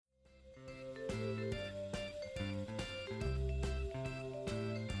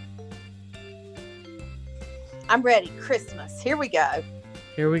I'm ready. Christmas. Here we go.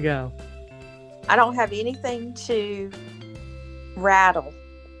 Here we go. I don't have anything to rattle.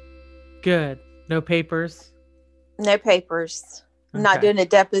 Good. No papers. No papers. I'm not doing a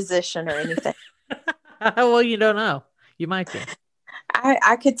deposition or anything. Well, you don't know. You might be.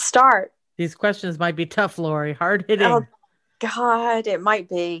 I could start. These questions might be tough, Lori. Hard hitting. Oh, God, it might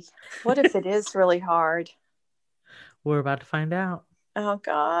be. What if it is really hard? We're about to find out. Oh,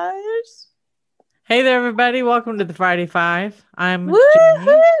 gosh. Hey there, everybody. Welcome to the Friday Five. I'm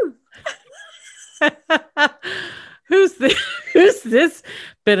Woo-hoo! Who's this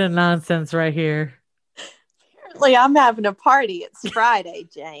bit of nonsense right here? Apparently, I'm having a party. It's Friday,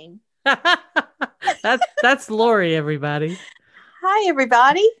 Jane. That's Lori, everybody. Hi,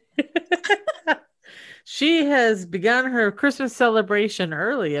 everybody. She has begun her Christmas celebration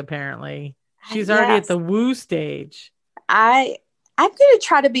early, apparently. She's already at the woo stage. I'm going to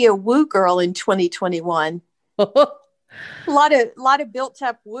try to be a woo girl in 2021. A lot of built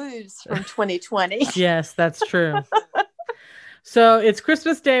up woos from 2020. Yes, that's true. So it's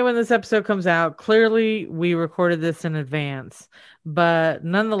Christmas Day when this episode comes out. Clearly, we recorded this in advance, but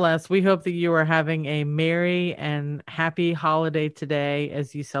nonetheless, we hope that you are having a merry and happy holiday today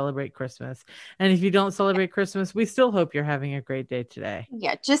as you celebrate Christmas. And if you don't celebrate Christmas, we still hope you're having a great day today.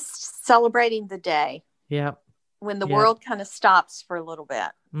 Yeah, just celebrating the day. Yep. When the world kind of stops for a little bit.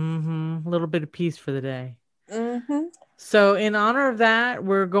 Mm-hmm. A little bit of peace for the day. Mm-hmm. So in honor of that,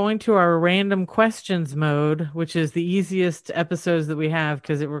 we're going to our random questions mode, which is the easiest episodes that we have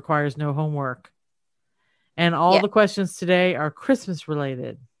because it requires no homework. And all the questions today are Christmas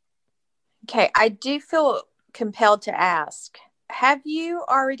related. Okay, I do feel compelled to ask, have you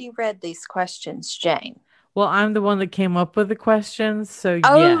already read these questions, Jane? Well, I'm the one that came up with the questions, so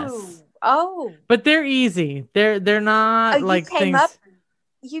yes. Oh. But they're easy. They're not like things.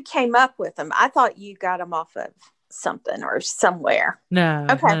 You came up with them. I thought you got them off of something or somewhere. No.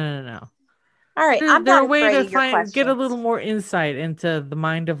 Okay. No. All right. They're a way to get a little more insight into the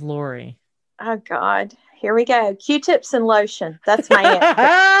mind of Lori. Oh, God. Here we go. Q-tips and lotion. That's my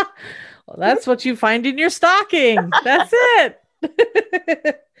answer. Well, that's what you find in your stocking. That's it.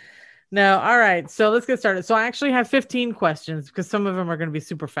 No. All right. So let's get started. So I actually have 15 questions because some of them are going to be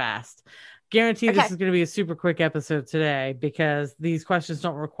super fast. Guarantee this is going to be a super quick episode today because these questions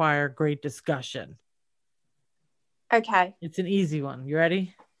don't require great discussion. Okay. It's an easy one. You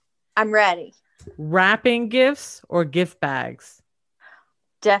ready? I'm ready. Wrapping gifts or gift bags?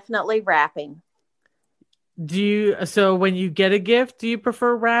 Definitely wrapping. So when you get a gift, do you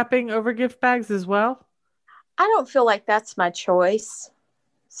prefer wrapping over gift bags as well? I don't feel like that's my choice.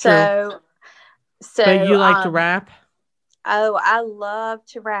 So but you like to wrap? Oh, I love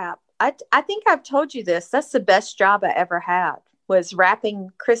to wrap. I think I've told you this. That's the best job I ever had, was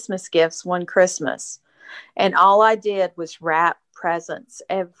wrapping Christmas gifts one Christmas. And all I did was wrap presents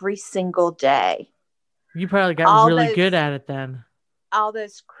every single day. You probably got really good at it then. All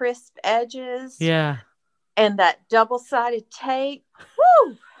those crisp edges. Yeah. And that double-sided tape.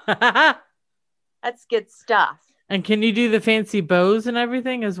 Woo! That's good stuff. And can you do the fancy bows and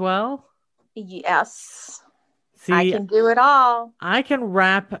everything as well? Yes. See, I can do it all. I can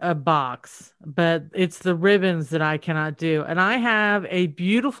wrap a box, but it's the ribbons that I cannot do. And I have a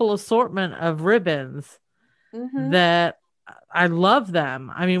beautiful assortment of ribbons that I love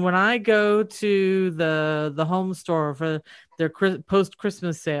them. I mean, when I go to the home store for their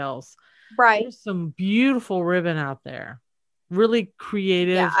post-Christmas sales, right, there's some beautiful ribbon out there. Really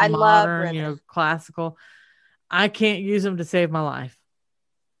creative, I modern, love classical. I can't use them to save my life.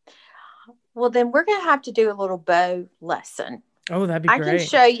 Well, then we're going to have to do a little bow lesson. Oh, that'd be great. I can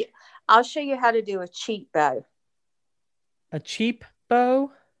show you. I'll show you how to do a cheat bow. A cheap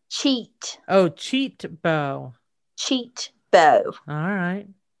bow? Cheat. Oh, cheat bow. Cheat bow. All right.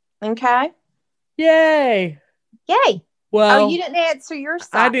 Okay. Yay. Well, you didn't answer your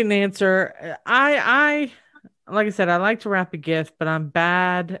side. I didn't answer. I like I said, I like to wrap a gift, but I'm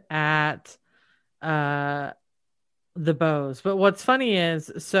bad at the bows. But what's funny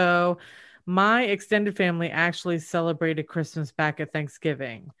is, so my extended family actually celebrated Christmas back at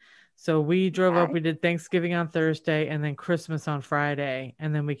Thanksgiving. So we drove up, we did Thanksgiving on Thursday and then Christmas on Friday,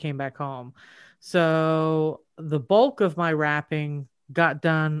 and then we came back home. So the bulk of my wrapping got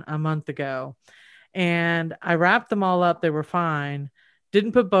done a month ago, and I wrapped them all up. They were fine.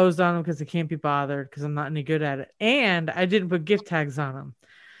 Didn't put bows on them because I can't be bothered because I'm not any good at it. And I didn't put gift tags on them.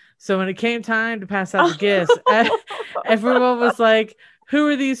 So when it came time to pass out the gifts, everyone was like, who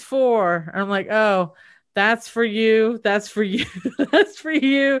are these for? And I'm like, oh, That's for you. That's for you. That's for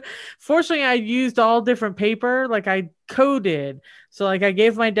you. Fortunately, I used all different paper. Like I coded. So like I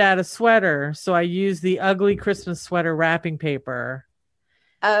gave my dad a sweater. So I used the ugly Christmas sweater wrapping paper.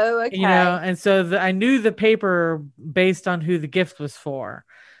 Oh, okay. And so I knew the paper based on who the gift was for.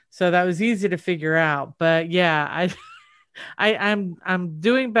 So that was easy to figure out. But yeah, I'm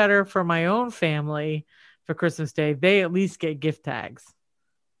doing better for my own family for Christmas Day. They at least get gift tags.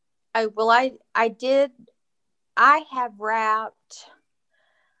 Oh, well, I did. I have wrapped.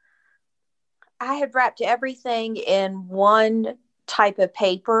 I had wrapped everything in one type of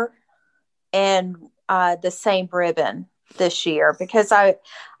paper and the same ribbon this year because I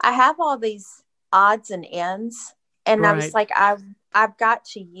have all these odds and ends, and I was Right. like, I've got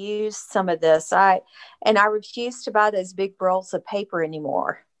to use some of this. I refuse to buy those big rolls of paper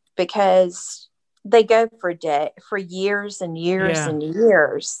anymore because they go for years and years Yeah. and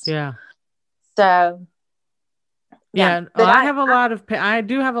years. Yeah. So yeah, Yeah, but I have a lot of I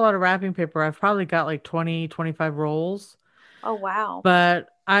do have a lot of wrapping paper. I've probably got like 20, 25 rolls. oh wow. But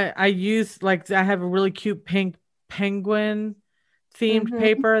I use like I have a really cute pink penguin themed Mm-hmm.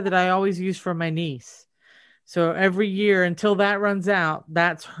 paper that I always use for my niece. So every year until that runs out,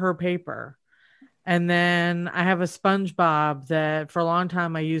 that's her paper. And then I have a SpongeBob that for a long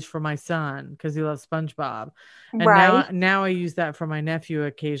time I used for my son because he loves SpongeBob. And Right. now I use that for my nephew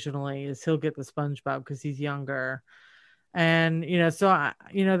occasionally is he'll get the SpongeBob because he's younger. And so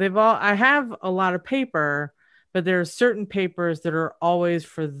I have a lot of paper, but there are certain papers that are always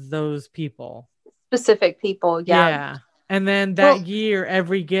for those people. Specific people. Yeah. Yeah. And then that Well, year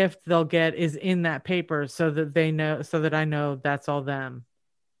every gift they'll get is in that paper so that I know that's all them.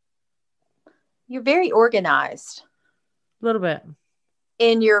 you're very organized A little bit.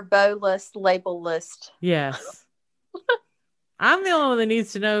 in your bow list, label list. Yes. I'm the only one that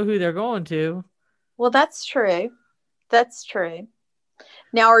needs to know who they're going to. Well, that's true. That's true.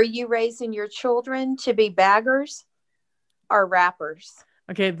 Now, are you raising your children to be baggers or wrappers?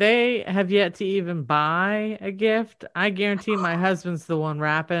 Okay, they have yet to even buy a gift. I guarantee my husband's the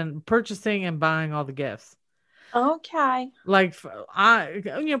one purchasing and buying all the gifts. Okay. Like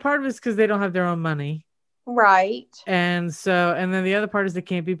part of it's because they don't have their own money, Right. and then the other part is they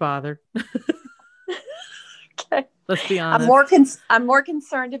can't be bothered. Okay. Let's be I'm honest. I'm more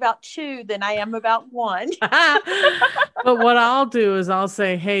concerned about two than I am about one. But what I'll do is I'll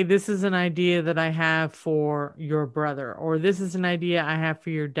say, hey, this is an idea that I have for your brother, or this is an idea I have for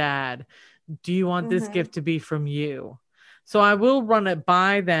your dad. Do you want this Mm-hmm. gift to be from you? So I will run it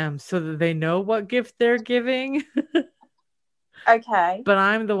by them so that they know what gift they're giving, Okay. but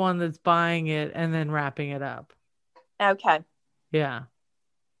I'm the one that's buying it and then wrapping it up. Okay. Yeah.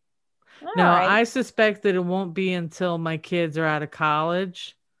 All No, right. I suspect that it won't be until my kids are out of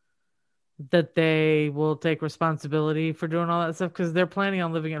college that they will take responsibility for doing all that stuff because they're planning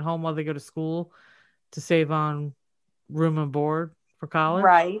on living at home while they go to school to save on room and board for college.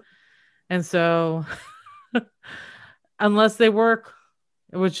 Right. And so, unless they work,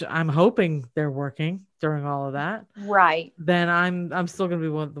 which I'm hoping they're working during all of that, Right. then I'm still gonna be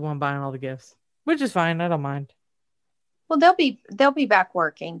the one buying all the gifts, which is fine. I don't mind. Well, they'll be back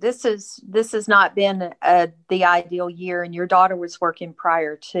working. This has not been the ideal year, and your daughter was working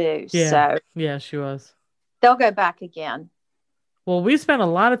prior too, Yeah, so yeah, she was. they'll go back again. Well, we spent a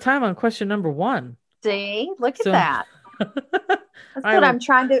lot of time on question number one. See, look at So, that. all That's right. what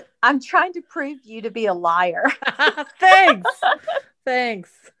Well, I'm trying to prove you to be a liar. thanks.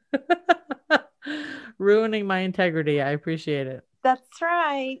 Thanks. Ruining my integrity. I appreciate it. That's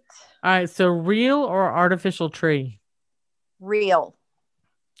right. All right. So, real or artificial tree? Real.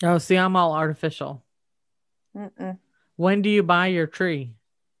 Oh, see, I'm all artificial. Mm-mm. When do you buy your tree?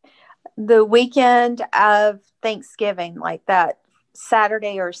 The weekend of Thanksgiving, like that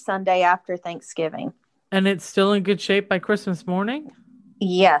Saturday or Sunday after Thanksgiving. And it's still in good shape by Christmas morning?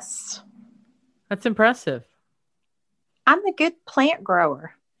 Yes. That's impressive. I'm a good plant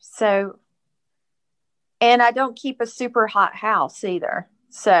grower. So, and I don't keep a super hot house either.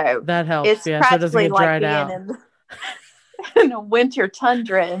 So That helps. it's Yeah. So it doesn't practically get like dried being out. in a winter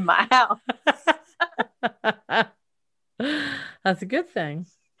tundra in my house. That's a good thing.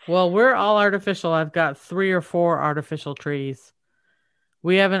 Well, we're all artificial. I've got 3 or 4 artificial trees.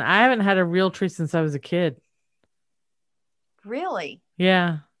 I haven't had a real tree since I was a kid. Really?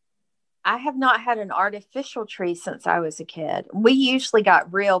 Yeah. I have not had an artificial tree since I was a kid. We usually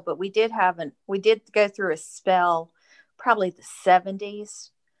got real, but we did go through a spell, probably the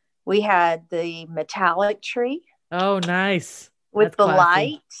 70s. We had the metallic tree Oh, nice. with That's the classy.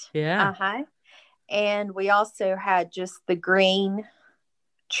 light. Yeah. Uh-huh. And we also had just the green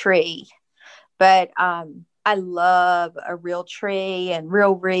tree. But I love a real tree and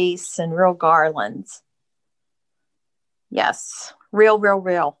real wreaths and real garlands. Yes, real, real,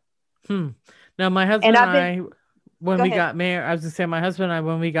 real. Hmm. Now, my husband And and I've been, I, when go we ahead. got married, I was gonna say my husband and I,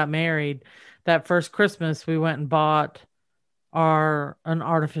 when we got married, that first Christmas, we went and bought our an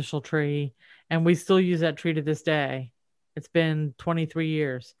artificial tree, and we still use that tree to this day. It's been 23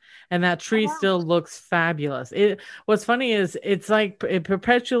 years, and that Oh, tree wow. still looks fabulous. What's funny is it's like it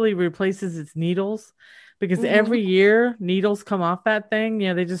perpetually replaces its needles because Mm-hmm. every year needles come off that thing.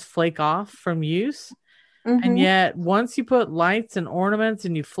 They just flake off from use. And Mm-hmm. yet, once you put lights and ornaments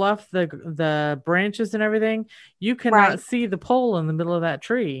and you fluff the branches and everything, you cannot Right. see the pole in the middle of that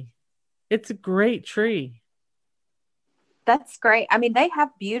tree. It's a great tree. That's great. I mean, they have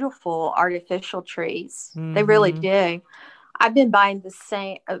beautiful artificial trees. They really Mm-hmm. do. I've been buying the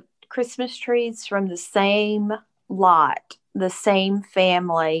same Christmas trees from the same lot, the same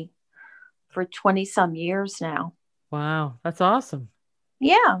family for 20 some years now. Wow, that's awesome.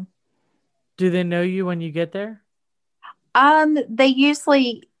 Yeah. Do they know you when you get there? They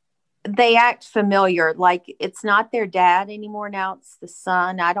usually they act familiar, like it's not their dad anymore now, it's the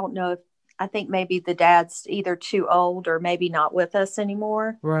son. I don't know if I think maybe the dad's either too old or maybe not with us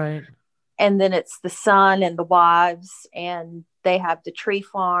anymore. Right. And then it's the son and the wives, and they have the tree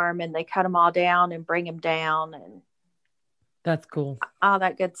farm and they cut them all down and bring them down and That's cool. all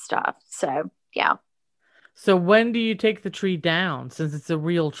that good stuff. So, yeah. So when do you take the tree down since it's a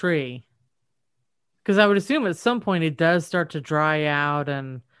real tree? Because I would assume at some point it does start to dry out.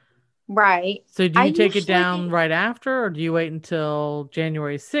 And Right. so do I you take it down usually right after, or do you wait until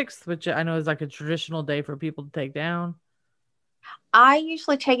January 6th, which I know is like a traditional day for people to take down? I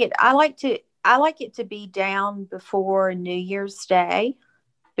usually take it I like it to be down before New Year's Day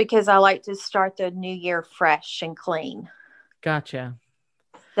because I like to start the new year fresh and clean. Gotcha.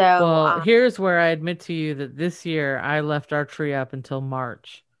 So, Well, here's where I admit to you that this year I left our tree up until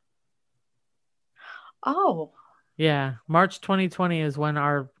March. oh, Yeah, March 2020 is when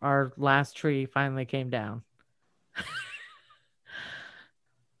our last tree finally came down.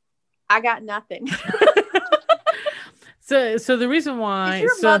 I got nothing. So the reason Does why,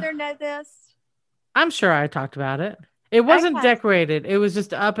 your mother know this? I'm sure I talked about it. It wasn't Okay. decorated. It was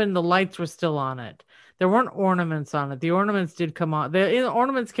just up and the lights were still on it. There weren't ornaments on it. The ornaments did come off. The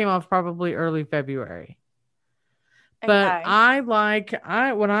ornaments came off probably early February. But Okay. I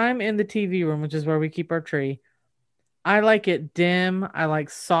when I'm in the TV room, which is where we keep our tree, I like it dim. I like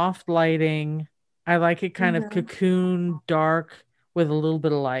soft lighting. I like it kind of Mm-hmm. cocoon dark with a little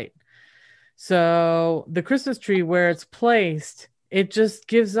bit of light. So the Christmas tree, where it's placed, it just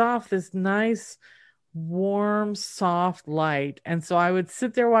gives off this nice, warm, soft light. And so I would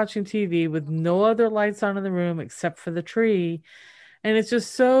sit there watching TV with no other lights on in the room except for the tree. And it's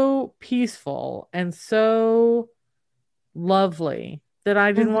just so peaceful and so lovely that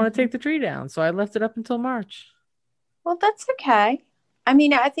I didn't want to Mm-hmm. take the tree down. So I left it up until March. Well, that's okay. I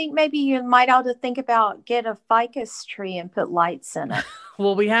mean, I think maybe you might ought to think about get a ficus tree and put lights in it.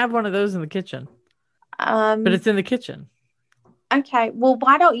 Well, we have one of those in the kitchen, but Um, it's in the kitchen. okay. Well,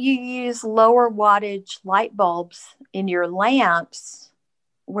 why don't you use lower wattage light bulbs in your lamps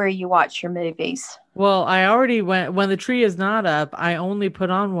where you watch your movies? Well, I already went when the tree is not up, I only put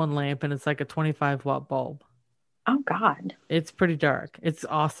on one lamp and it's like a 25-watt bulb. Oh God. It's pretty dark. It's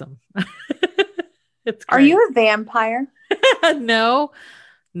awesome. It's Are great. you a vampire? No,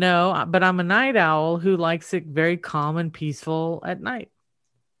 no, but I'm a night owl who likes it very calm and peaceful at night.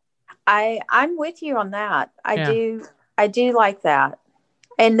 I'm with you on that. Yeah. I do like that.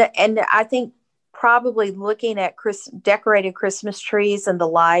 And I think probably looking at decorated Christmas trees and the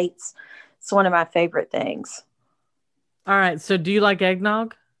lights, it's one of my favorite things. All right. So do you like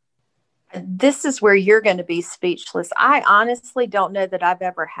eggnog? This is where you're going to be speechless. I honestly don't know that I've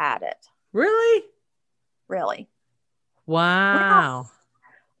ever had it. Really? Really. We're not Wow.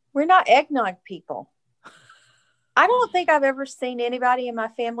 we're not eggnog people. I don't think I've ever seen anybody in my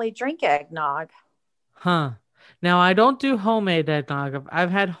family drink eggnog. Huh. Now I don't do homemade eggnog.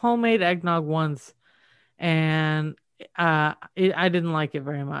 I've had homemade eggnog once and I didn't like it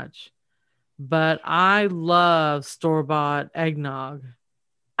very much. But I love store-bought eggnog.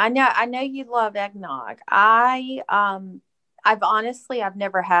 I know you love eggnog. I've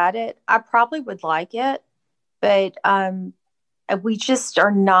never had it. I probably would like it, but we just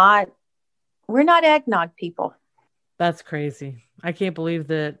are not we're not eggnog people. That's crazy. I can't believe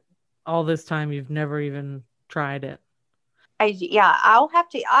that all this time you've never even tried it. Yeah,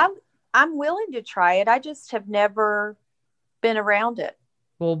 I'm willing to try it. I just have never been around it.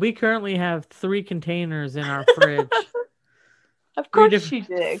 Well, we currently have 3 containers in our fridge. Of course you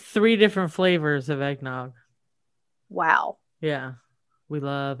do. 3 different flavors of eggnog. Wow. Yeah. We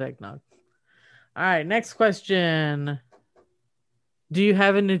love eggnog. All right, next question. Do you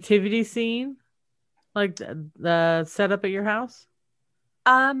have a nativity scene like the setup at your house?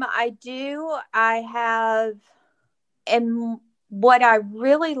 I do. I have, and what I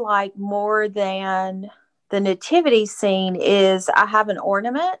really like more than the nativity scene is I have an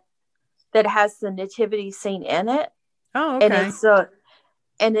ornament that has the nativity scene in it, Oh, and okay.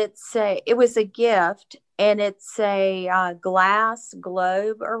 it was a gift, and it's a glass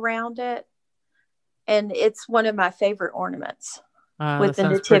globe around it, and it's one of my favorite ornaments with That the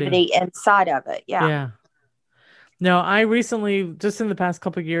sounds pretty. nativity inside of it. Yeah. Yeah. No, I recently, just in the past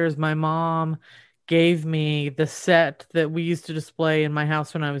couple of years, my mom gave me the set that we used to display in my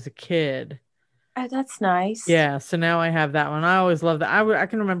house when I was a kid. Oh, that's nice. Yeah, so now I have that one. I always loved that. I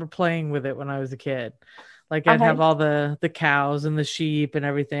can remember playing with it when I was a kid. Like I'd have Okay. all the cows and the sheep and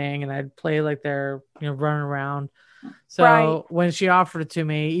everything, and I'd play like they're running around. Right. So when she offered it to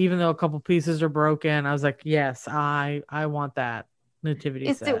me, even though a couple pieces are broken, I was like, yes, I want that nativity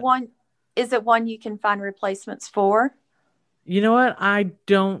Is it set. one? Is it one you can find replacements for? You know what? I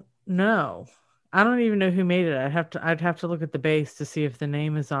don't know. I don't even know who made it. I'd have to look at the base to see if the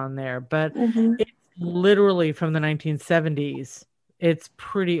name is on there, but Mm-hmm. it's literally from the 1970s. It's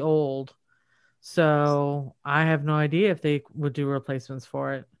pretty old. So I have no idea if they would do replacements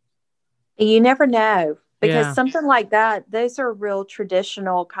for it. You never know because Yeah. something like that, those are real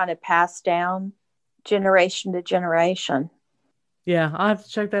traditional kind of passed down generation to generation. Yeah, I'll have to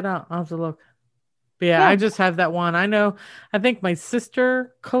check that out. I'll have to look. But yeah, I Yeah. just have that one. I think my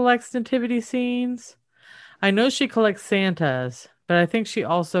sister collects nativity scenes. I know she collects Santas, but I think she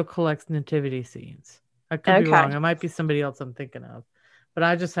also collects nativity scenes. I could be Okay. wrong. It might be somebody else I'm thinking of. But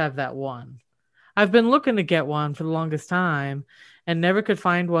I just have that one. I've been looking to get one for the longest time and never could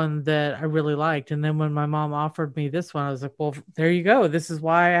find one that I really liked. And then when my mom offered me this one, I was like, well, there you go. This is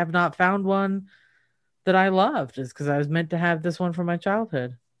why I have not found one that I loved, is because I was meant to have this one from my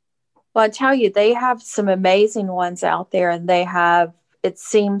childhood. Well, I tell you, they have some amazing ones out there, and they have, it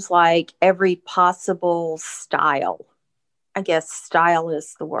seems like every possible style. I guess style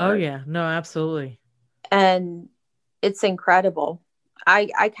is the Oh, word. yeah. No, absolutely. And it's incredible.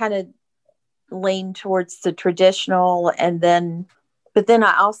 I kind of lean towards the traditional, and then, but then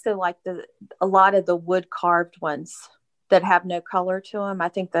I also like a lot of the wood carved ones that have no color to them. I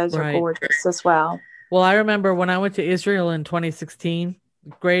think those are Right. gorgeous as well. Well, I remember when I went to Israel in 2016,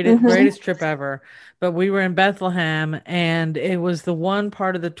 Mm-hmm. greatest trip ever. But we were in Bethlehem, and it was the one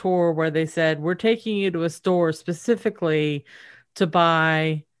part of the tour where they said, "We're taking you to a store specifically to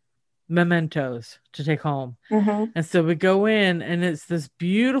buy mementos to take home." Mm-hmm. And so we go in, and it's this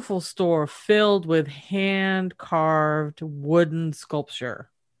beautiful store filled with hand carved wooden sculpture.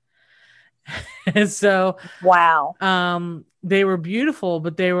 And so Wow. they were beautiful,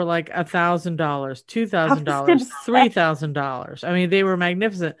 but they were like $1,000, two I thousand was going to dollars say, $3,000. I mean, they were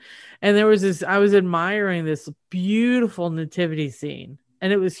magnificent. And there was this, I was admiring this beautiful nativity scene,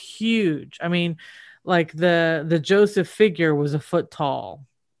 and it was huge. I mean, like the Joseph figure was a foot tall,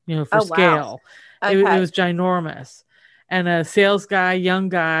 for oh, wow. scale. It Okay. was ginormous. And a sales guy, young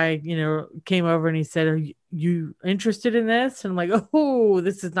guy, came over and he said, "Are you interested in this?" And I'm like, "Oh,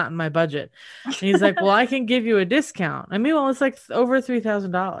 this is not in my budget." And he's like, "Well, I can give you a discount." I mean, well, it's like over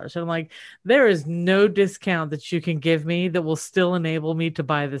 $3,000. And I'm like, "There is no discount that you can give me that will still enable me to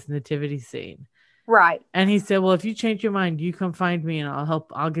buy this nativity scene." Right. And he said, "Well, if you change your mind, you come find me and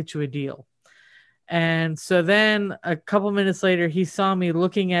I'll get you a deal." And so then a couple minutes later, he saw me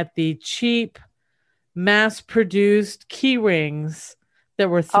looking at the cheap mass produced key rings that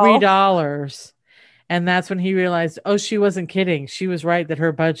were Oh, $3. And that's when he realized, oh, she wasn't kidding. She was right that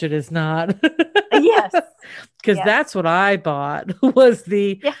her budget is not. yes. Because Yes. that's what I bought was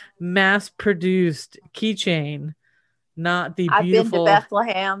the Yeah. mass produced keychain, not the I've been to beautiful.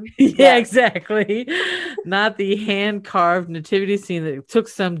 Bethlehem. Yeah, Yes. exactly. Not the hand carved nativity scene that took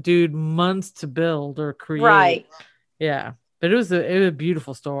some dude months to build or create. Right. Yeah. But it was a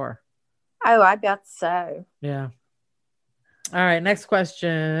beautiful store. Oh, I bet so. Yeah. All right, next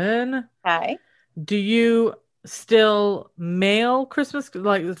question. Okay. Do you still mail Christmas?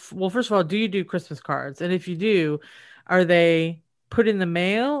 Like, well, first of all, do you do Christmas cards? And if you do, are they put in the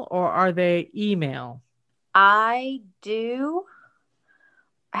mail or are they email? I do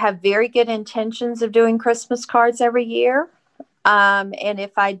have very good intentions of doing Christmas cards every year. And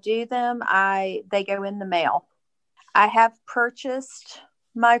if I do them, they go in the mail. I have purchased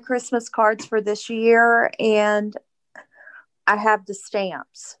my Christmas cards for this year, and I have the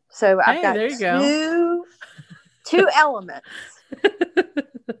stamps. So I've Hey, got there you go. two elements.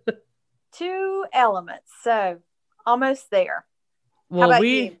 Two elements. So almost there. How Well, about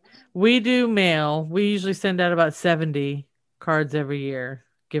you? we do mail. We usually send out about 70 cards every year,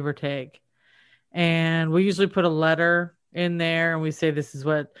 give or take. And we usually put a letter in there and we say this is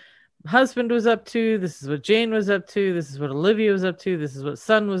what husband was up to, this is what Jane was up to, this is what Olivia was up to, this is what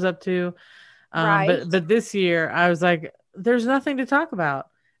son was up to. Right. But this year I was like, there's nothing to talk about.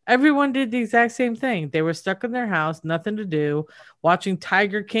 Everyone did the exact same thing. They were stuck in their house, nothing to do, watching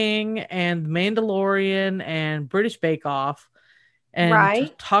Tiger King and Mandalorian and British Bake Off and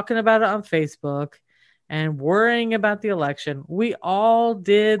Right. talking about it on Facebook and worrying about the election. We all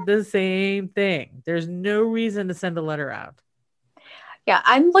did the same thing. There's no reason to send a letter out. Yeah,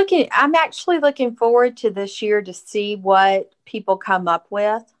 I'm actually looking forward to this year to see what people come up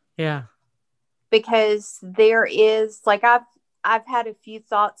with, Yeah. because there is like I've had a few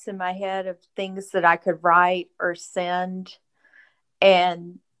thoughts in my head of things that I could write or send,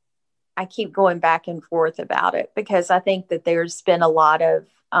 and I keep going back and forth about it because I think that there's certainly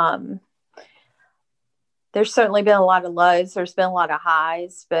been a lot of lows, there's been a lot of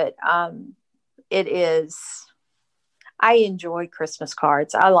highs, but it is I enjoy Christmas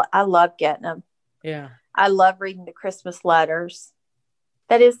cards. I love getting them. Yeah. I love reading the Christmas letters.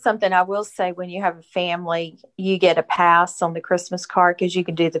 That is something I will say, when you have a family, you get a pass on the Christmas card because you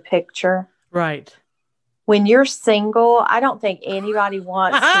can do the picture. Right. When you're single, I don't think anybody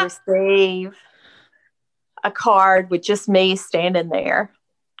wants to receive a card with just me standing there.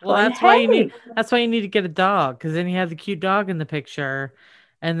 Well, Going, hey. that's why you need to get a dog, because then you have the cute dog in the picture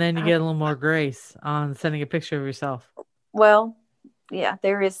and then you get a little more grace on sending a picture of yourself. Well, yeah,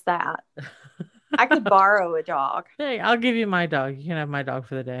 there is that. I could borrow a dog. Hey, I'll give you my dog. You can have my dog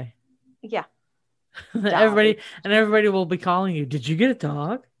for the day. Yeah. Everybody will be calling you. Did you get a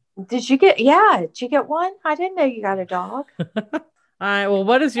dog? Did you get one? I didn't know you got a dog. All right. Well,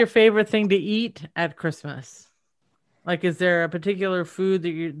 what is your favorite thing to eat at Christmas? Like, is there a particular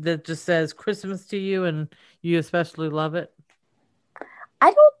food that just says Christmas to you and you especially love it?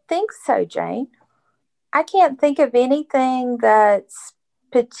 I don't think so, Jane. I can't think of anything that's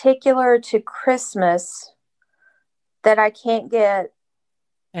particular to Christmas that I can't get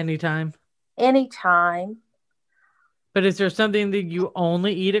Anytime. anytime. But is there something that you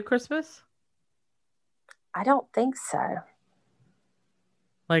only eat at Christmas? I don't think so.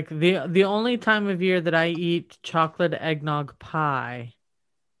 Like the only time of year that I eat chocolate eggnog pie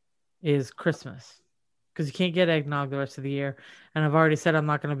is Christmas. Because you can't get eggnog the rest of the year. And I've already said I'm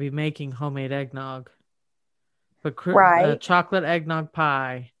not going to be making homemade eggnog. But Right. chocolate eggnog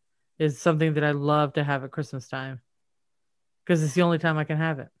pie is something that I love to have at Christmas time. Because it's the only time I can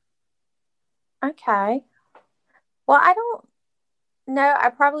have it. Okay. Well, I don't know. I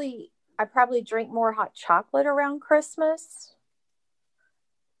probably drink more hot chocolate around Christmas,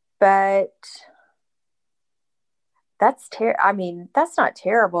 but I mean, that's not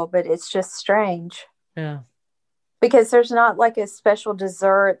terrible, but it's just strange. Yeah. Because there's not like a special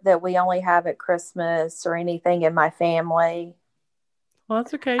dessert that we only have at Christmas or anything in my family. Well,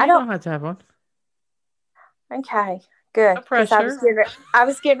 that's okay. I You don't. don't have to have one. Okay, good. No Because pressure. I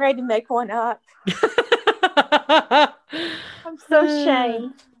was getting ready to make one up. I'm so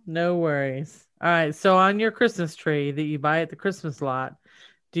ashamed. No worries. All right. So on your Christmas tree that you buy at the Christmas lot,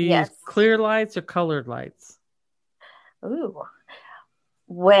 do you use Yes. clear lights or colored lights? Ooh.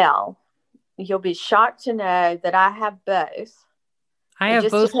 Well, you'll be shocked to know that I have both. I It have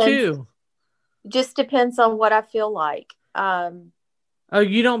just both depends. too. Just depends on what I feel like. Oh,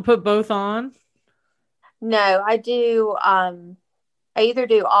 you don't put both on? No, I do. I either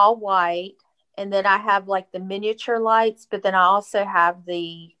do all white, and then I have like the miniature lights, but then I also have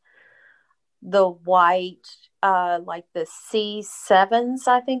the white, like the C7s,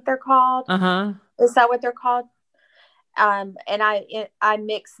 I think they're called. Uh-huh. Is that what they're called? And I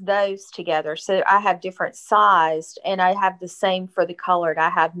mix those together, so I have different sized, and I have the same for the colored. I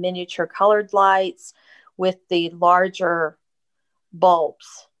have miniature colored lights with the larger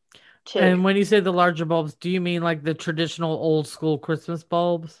bulbs too. And when you say the larger bulbs, do you mean like the traditional old school Christmas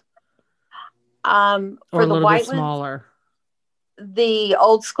bulbs or For a the little bit white ones, smaller? the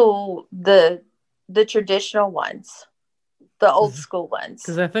old school, the traditional ones, the old school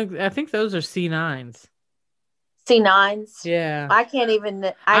Because ones. I think those are C9s. C9s. Yeah. I can't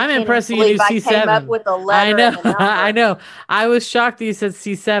even I'm impressed that you knew believe I came up C7. with a I letter know. and a I number. know. I was shocked that you said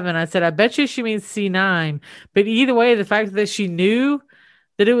C7. I said, I bet you she means C9. But either way, the fact that she knew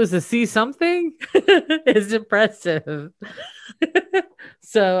that it was a C something is impressive.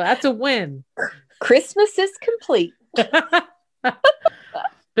 So that's a win. Christmas is complete.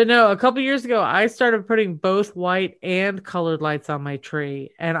 But But no, a couple years ago, I started putting both white and colored lights on my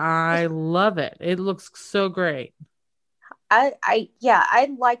tree, and I love it. It looks so great. Yeah, I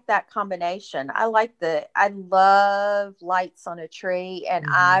like that combination. I love lights on a tree, and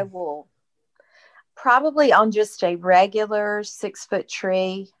I Hmm. will probably on just a regular 6 foot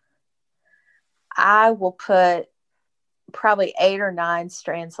tree, I will put probably 8 or 9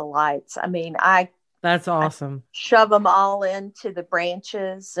 strands of lights. I mean, That's I awesome. shove them all into the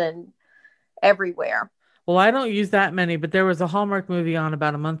branches and everywhere. Well, I don't use that many, but there was a Hallmark movie on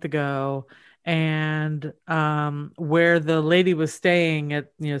about a month ago, and where the lady was staying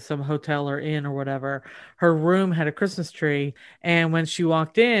at, some hotel or inn or whatever, her room had a Christmas tree, and when she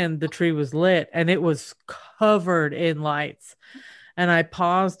walked in, the tree was lit and it was covered in lights. And I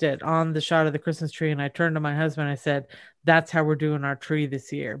paused it on the shot of the Christmas tree and I turned to my husband and I said, "That's how we're doing our tree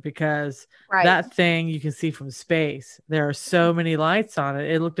this year because Right. that thing you can see from space. There are so many lights on it.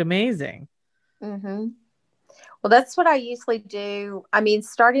 It looked amazing." Mm-hmm. Well, that's what I usually do. I mean,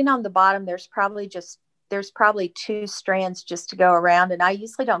 starting on the bottom, there's probably 2 strands just to go around, and I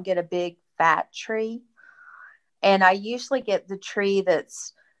usually don't get a big fat tree, and I usually get the tree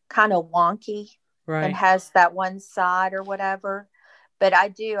that's kind of wonky and Right. has that one side or whatever. But I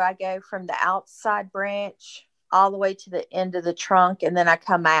go from the outside branch all the way to the end of the trunk, and then I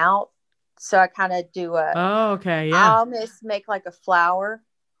come out. So I kind of Oh, okay. I Yeah. almost make like a flower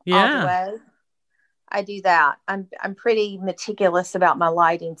all the Yeah. way. I do that. I'm pretty meticulous about my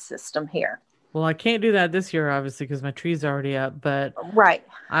lighting system here. Well, I can't do that this year, obviously, because my tree's already up, but Right.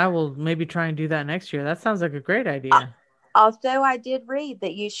 I will maybe try and do that next year. That sounds like a great Uh, idea. Although I did read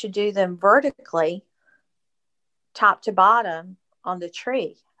that you should do them vertically, top to bottom on the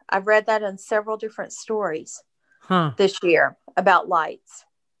tree. I've read that in several different stories Huh. this year about lights,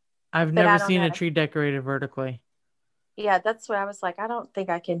 I've but never I don't seen know. a tree decorated vertically. Yeah, that's what I was like. I don't think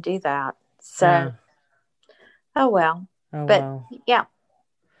I can do that. So, Yeah. oh well. Oh, But well. yeah,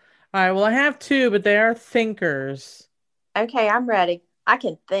 All right. Well, I have two, but they are thinkers. okay, I'm ready. I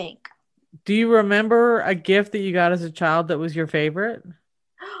can think. Do you remember a gift that you got as a child that was your favorite?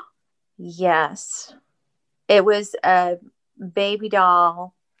 Yes. It was a baby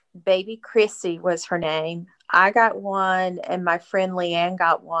doll. Baby Chrissy was her name. I got one, and my friend Leanne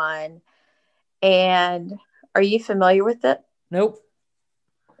got one. And are you familiar with it? Nope.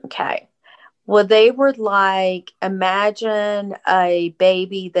 Okay. Well, they were like, imagine a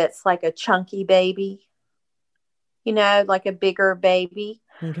baby that's like a chunky baby, like a bigger baby.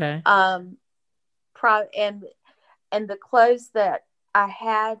 Okay. Um, pro and the clothes that I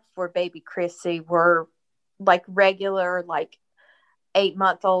had for baby Chrissy were like regular, like 8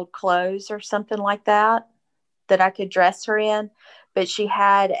 month old clothes or something like that I could dress her in. But she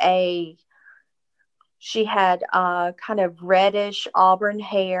had kind of reddish auburn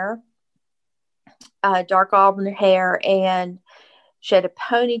hair, dark auburn hair, and she had a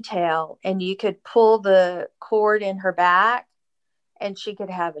ponytail, and you could pull the cord in her back, and she could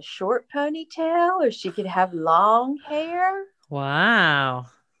have a short ponytail or she could have long hair. Wow.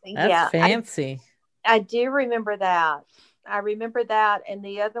 That's Yeah, fancy. I do remember that. I remember that. And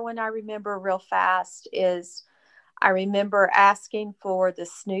the other one I remember real fast is I remember asking for the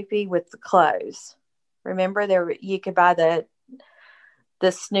Snoopy with the clothes. Remember there you could buy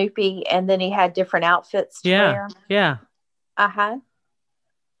the Snoopy, and then he had different outfits to Yeah. wear. Yeah. Uh-huh.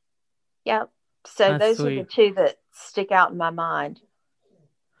 Yep. So That's those are the sweet. two that stick out in my mind.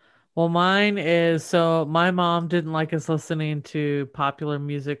 Well, mine is so my mom didn't like us listening to popular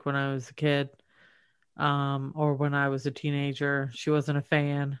music when I was a kid, or when I was a teenager. She wasn't a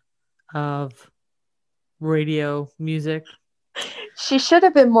fan of radio music. She should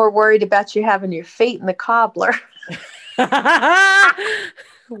have been more worried about you having your feet in the cobbler.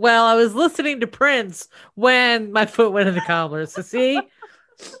 Well, I was listening to Prince when my foot went in the cobbler. So see,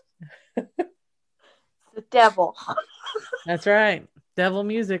 The devil. that's right, devil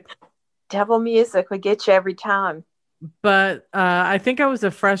music. Devil music would get you every time. But I think I was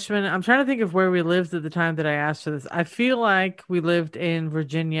a freshman. I'm trying to think of where we lived at the time that I asked for this. I feel like we lived in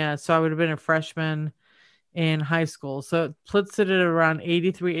Virginia, so I would have been a freshman in high school. So it puts it at around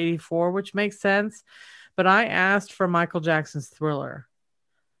 83, 84, which makes sense. But I asked for Michael Jackson's Thriller.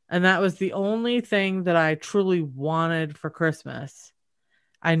 And that was the only thing that I truly wanted for Christmas.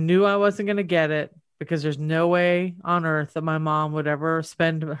 I knew I wasn't going to get it because there's no way on earth that my mom would ever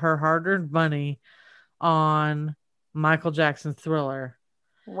spend her hard earned money on Michael Jackson's Thriller.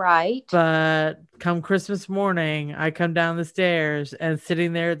 Right. But come Christmas morning, I come down the stairs and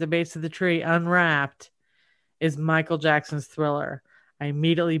sitting there at the base of the tree, unwrapped, is Michael Jackson's Thriller. I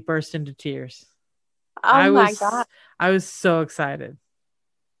immediately burst into tears. Oh I my God. was I was so excited.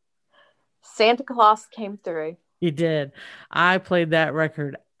 Santa Claus came through. He did. I played that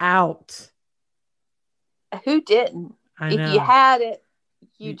record out. Who didn't? I If you know. had it,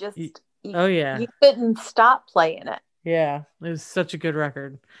 you Y- y- just oh yeah. you couldn't stop playing it. Yeah, it was such a good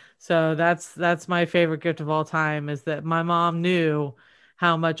record. So that's my favorite gift of all time is that my mom knew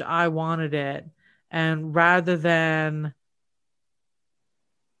how much I wanted it, and rather than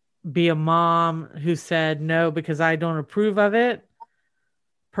be a mom who said no because I don't approve of it,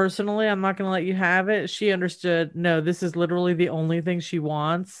 personally, I'm not going to let you have it. She understood, no, this is literally the only thing she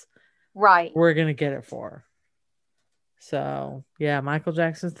wants. Right. We're going to get it for her. So, yeah, Michael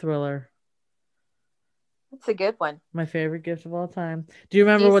Jackson's Thriller. That's a good one. My favorite gift of all time. Do you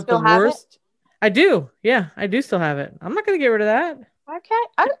Do remember you what the still have it? worst? I do. Yeah, I do still have it. I'm not going to get rid of that. Okay.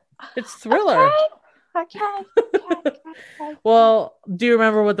 Oh, It's Thriller. okay. Okay. Okay. Okay. Well, do you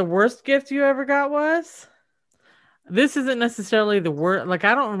remember what the worst gift you ever got was? This isn't necessarily the worst. Like,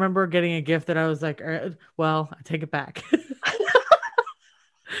 I don't remember getting a gift that I was like, well, I take it back.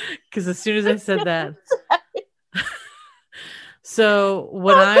 Because as soon as I said that, so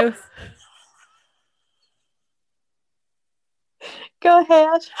Go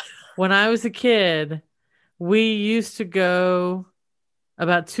ahead. when I was a kid, we used to go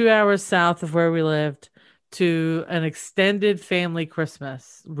about 2 hours south of where we lived to an extended family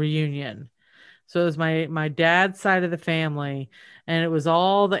Christmas reunion. So it was my dad's side of the family, and it was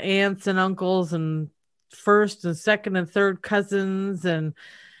all the aunts and uncles and first and second and third cousins, and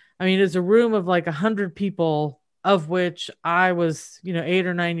I mean, it was a room of like 100 people, of which I was, 8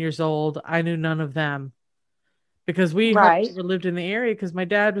 or 9 years old. I knew none of them because we hardly Right. ever lived in the area because my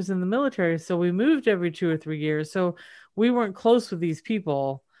dad was in the military. So we moved every 2 or 3 years. So we weren't close with these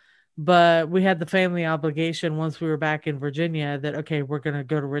people, but we had the family obligation once we were back in Virginia that, okay, we're going to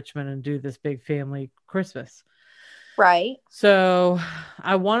go to Richmond and do this big family Christmas. Right. So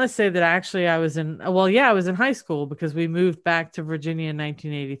I want to say that actually I was I was in high school because we moved back to Virginia in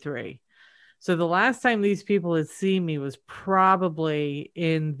 1983. So the last time these people had seen me was probably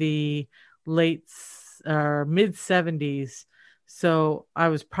in the late or mid 70s. So I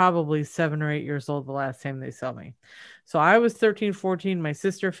was probably 7 or 8 years old the last time they saw me. So I was 13, 14, my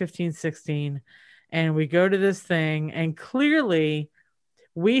sister 15, 16, and we go to this thing, and clearly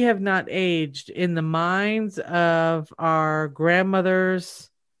we have not aged in the minds of our grandmothers,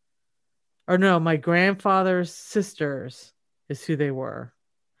 or no, my grandfather's sisters is who they were.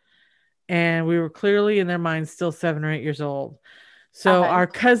 And we were clearly in their minds still 7 or 8 years old. So Uh-huh. our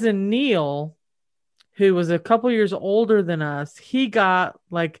cousin Neil, who was a couple years older than us, he got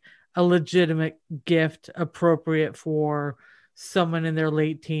like a legitimate gift appropriate for someone in their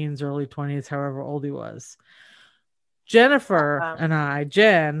late teens, early 20s, however old he was. Jennifer Uh-huh. and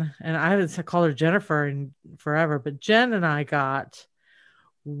Jen, and I haven't called her Jennifer in forever, but Jen and I got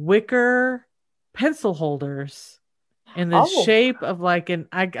wicker pencil holders in the Oh. shape of like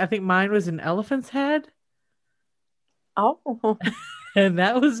I think mine was an elephant's head. Oh. And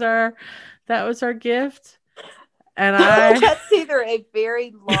that was our gift. And I That's either a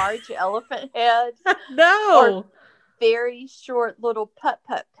very large elephant head or no, very short little putt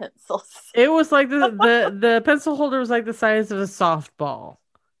pencils. it was like the pencil holder was like the size of a softball.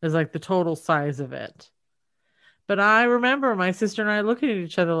 Is like the total size of it. But I remember my sister and I looking at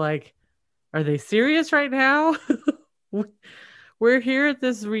each other like, are they serious right now? We're here at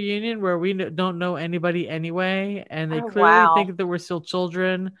this reunion where we don't know anybody anyway, and they Oh, clearly wow. think that we're still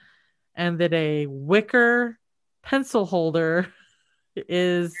children, and that a wicker pencil holder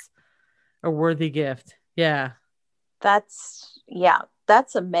is a worthy gift. Yeah. That's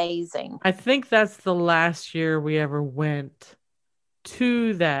amazing. I think that's the last year we ever went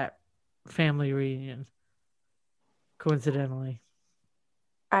to that family reunion, coincidentally.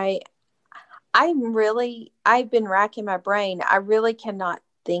 I I've been racking my brain. I really cannot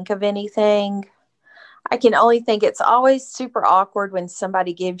think of anything. I can only think it's always super awkward when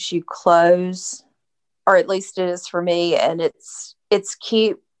somebody gives you clothes, or at least it is for me, and it's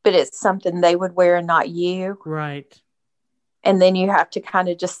cute, but it's something they would wear and not you. Right. And then you have to kind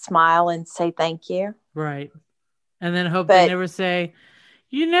of just smile and say thank you. Right. And then hope they But never say,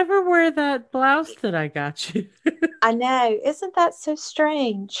 you never wear that blouse that I got you. I know, isn't that so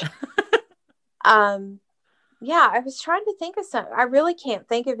strange? Um, yeah, I was trying to think of something. I really can't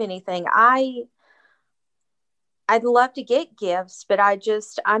think of anything. I'd love to get gifts, but I'm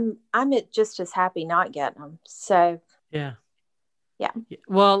just as happy not getting them. So Yeah. yeah.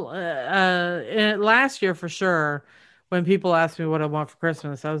 Well, last year for sure, when people asked me what I want for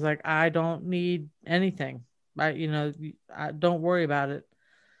Christmas, I was like, I don't need anything. I don't worry about it.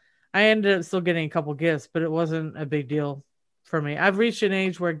 I ended up still getting a couple gifts, but it wasn't a big deal. for me. I've reached an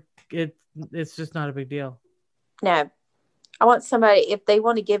age where it's just not a big deal. No, I want somebody, if they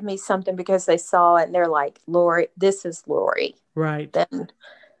want to give me something because they saw it and they're like, Lori, this is Lori, Right. then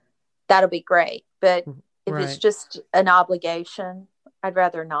that'll be great. But if it's Right. just an obligation, I'd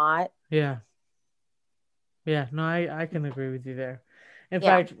rather not. Yeah. Yeah. No, I can agree with you there. In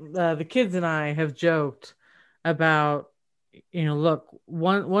Yeah. fact, the kids and I have joked about, look,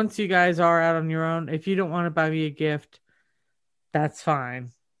 once you guys are out on your own, if you don't want to buy me a gift, that's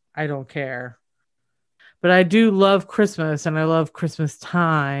fine. I don't care. But I do love Christmas and I love Christmas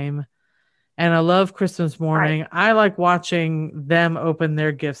time and I love Christmas Right. morning. I like watching them open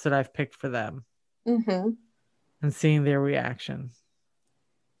their gifts that I've picked for them Mm-hmm. and seeing their reaction.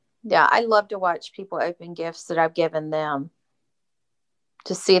 Yeah, I love to watch people open gifts that I've given them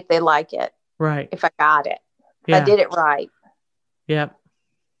to see if they like it, Right. if I got it, if I Yeah. did it right. Yep.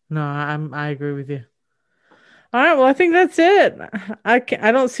 No, I agree with you. All right, well, I think that's it. I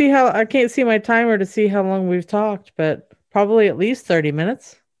don't see how I can't see my timer to see how long we've talked, but probably at least 30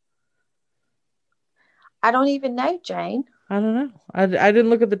 minutes. I don't even know, Jane. I don't know. I didn't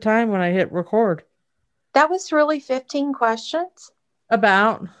look at the time when I hit record. That was really 15 questions.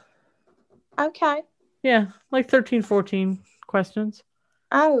 About, Okay. yeah, like 13, 14 questions.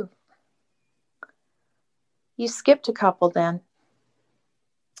 Oh, you skipped a couple then.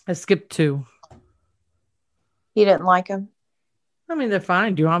 I skipped two. You didn't like them? I mean, they're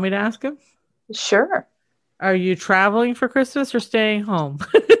fine. Do you want me to ask them? Sure. Are you traveling for Christmas or staying home?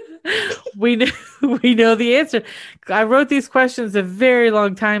 we know, we know the answer. I wrote these questions a very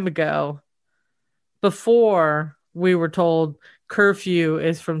long time ago before we were told curfew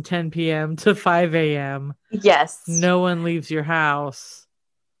is from 10 p.m. to 5 a.m. Yes. No one leaves your house.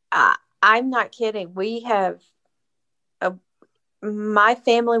 I'm not kidding. A, my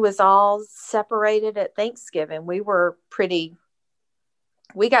family was all separated at Thanksgiving. We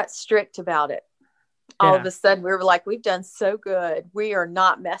got strict about it. All of Yeah. a sudden, we were like, we've done so good. We are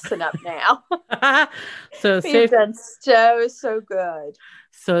not messing up now. So We have safe. done so good.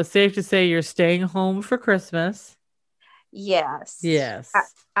 So it's safe to say you're staying home for Christmas. Yes. Yes.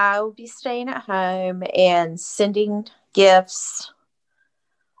 I'll be staying at home and sending gifts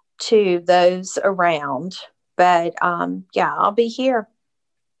to those around. But yeah, I'll be here.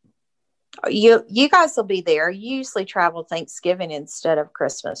 You guys will be there. You usually travel Thanksgiving instead of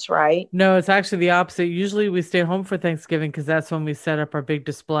Christmas, right? No, it's actually the opposite. Usually we stay home for Thanksgiving because that's when we set up our big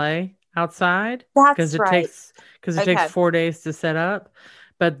display outside because That's it right. takes because it takes Okay. 4 days to set up.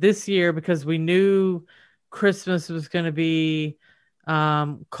 But this year, because we knew Christmas was going to be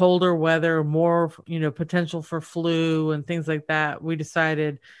colder weather, more potential for flu and things like that, we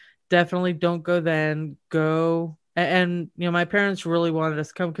decided definitely don't go then. Go and my parents really wanted us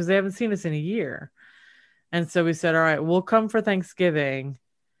to come because they haven't seen us in a year, and so we said, all right, we'll come for Thanksgiving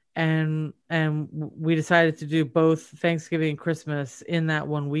and we decided to do both Thanksgiving and Christmas in that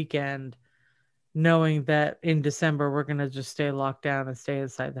one weekend, knowing that in December we're gonna just stay locked down and stay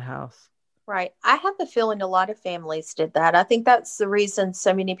inside the house. Right. I have the feeling a lot of families did that. I think that's the reason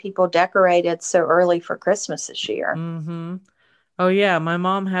so many people decorated so early for Christmas this year. Mm-hmm. Oh yeah, my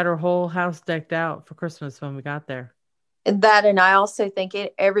mom had her whole house decked out for Christmas when we got there. And that, and I also think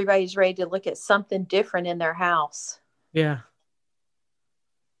everybody's ready to look at something different in their house. Yeah,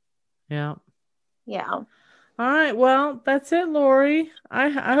 yeah. Yeah. All right, well, that's it, Lori. I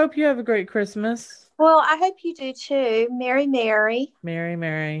hope you have a great Christmas. Well, I hope you do too. Merry, Merry. Merry,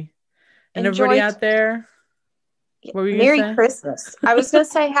 Merry. And everybody Enjoy. out there, what were you gonna Merry say? Christmas. I was going to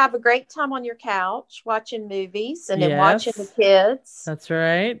say, have a great time on your couch watching movies and then watching the Yes, kids. that's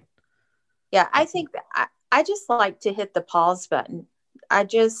right. Yeah, I think that I just like to hit the pause button. I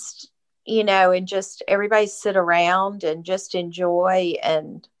just, and just everybody sit around and just enjoy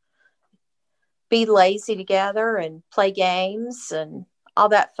and be lazy together and play games and all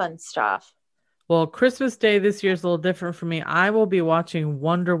that fun stuff. Well, Christmas Day this year is a little different for me. I will be watching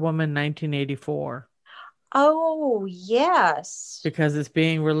Wonder Woman 1984 Oh, yes. because it's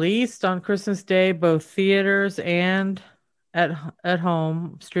being released on Christmas Day, both theaters and at at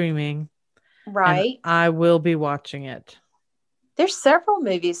home streaming, and Right. I will be watching it. There's several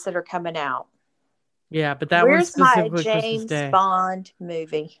movies that are coming out. Yeah, but that one's Where's my specifically Christmas James Day. Bond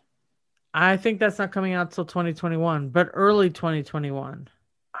movie? I think that's not coming out till 2021, but early 2021,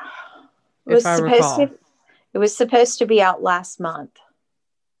 It if was I supposed recall. to it was supposed to be out last month.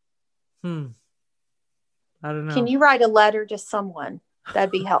 Hmm, I don't Can know. you write a letter to someone?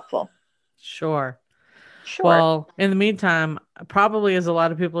 That'd be helpful. Sure. Sure. Well, in the meantime, probably as a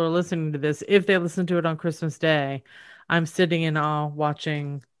lot of people are listening to this, if they listen to it on Christmas Day, I'm sitting in awe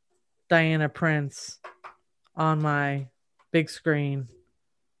watching Diana Prince on my Big screen.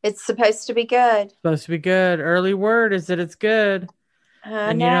 It's supposed to be good. Supposed to be good. Early word is that it's good. I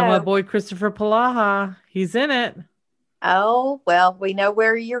And you know my know. boy Christopher Palaha, he's in it. Oh, well, we know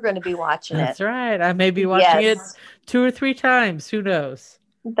where you're going to be watching it. That's right. I may be watching it Yes, 2 or 3 times. Who knows?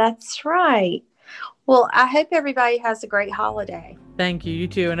 that's right. Well, I hope everybody has a great holiday. Thank you. You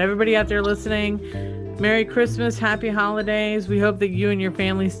too. And everybody out there listening, Merry Christmas, Happy Holidays. We hope that you and your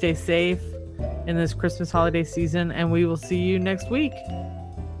family stay safe in this Christmas holiday season, and we will see you next week.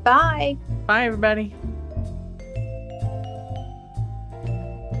 Bye. Bye, everybody.